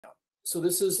So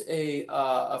this is a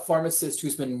pharmacist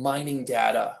who's been mining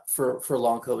data for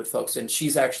long COVID folks, and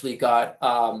she's actually got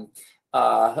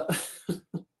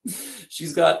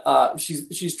she's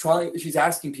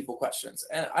asking people questions,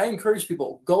 and I encourage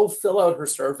people, go fill out her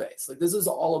surveys. Like, this is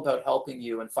all about helping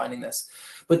you and finding this,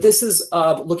 but this is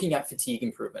looking at fatigue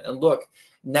improvement. And look,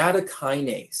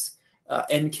 nattokinase,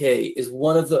 NK, is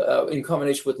one of the in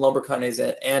combination with lumbar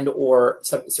kinase and or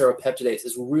serrapeptidase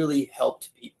has really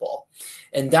helped people,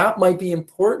 and that might be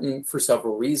important for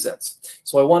several reasons.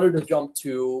 So I wanted to jump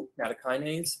to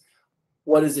nattokinase.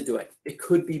 What is it doing? It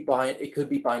could be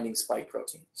binding spike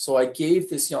protein. So I gave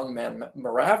this young man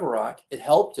Maraviroc. It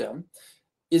helped him.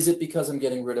 Is it because I'm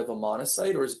getting rid of a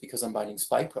monocyte, or is it because I'm binding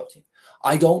spike protein?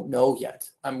 I don't know yet.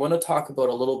 I'm going to talk about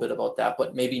a little bit about that,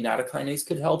 but maybe nattokinase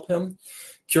could help him.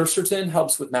 Curcumin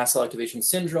helps with mast cell activation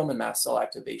syndrome and mast cell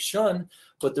activation,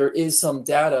 but there is some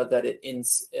data that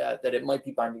it might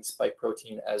be binding spike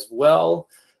protein as well.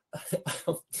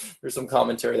 There's some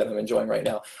commentary that I'm enjoying right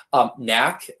now.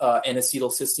 NAC and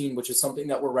acetylcysteine, which is something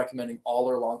that we're recommending all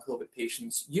our long COVID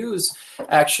patients use.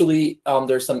 Actually,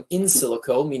 there's some in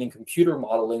silico, meaning computer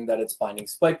modeling, that it's binding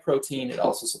spike protein. It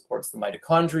also supports the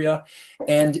mitochondria.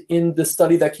 And in the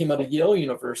study that came out of Yale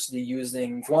University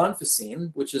using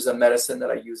guanfacine, which is a medicine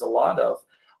that I use a lot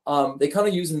of, they kind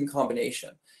of use it in combination.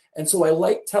 And so I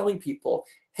like telling people,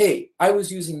 hey, I was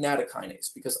using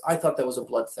nattokinase because I thought that was a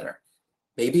blood thinner.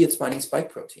 Maybe it's binding spike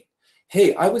protein.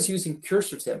 Hey, I was using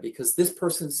Curcumin because this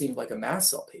person seemed like a mast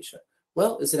cell patient.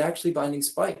 Well, is it actually binding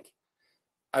spike?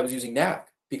 I was using NAC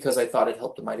because I thought it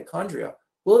helped the mitochondria.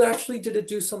 Well, did it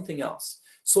do something else?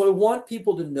 So I want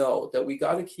people to know that we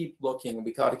got to keep looking, and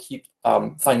we got to keep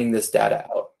finding this data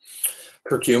out.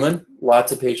 Curcumin,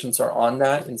 lots of patients are on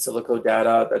that in silico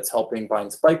data that's helping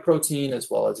bind spike protein as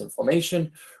well as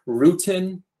inflammation.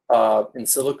 Rootin, in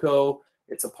silico,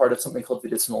 it's a part of something called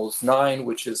Vidicinals 9,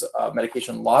 which is a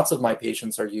medication lots of my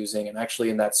patients are using. And actually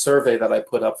in that survey that I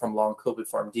put up from Long COVID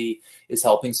PharmD is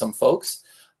helping some folks.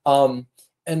 And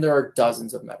there are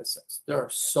dozens of medicines. There are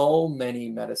so many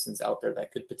medicines out there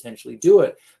that could potentially do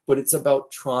it, but it's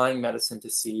about trying medicine to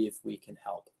see if we can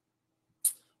help.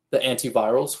 The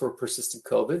antivirals for persistent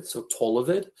COVID, so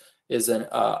Tolavid, is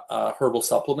a herbal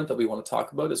supplement that we want to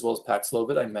talk about, as well as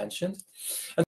Paxlovid I mentioned. And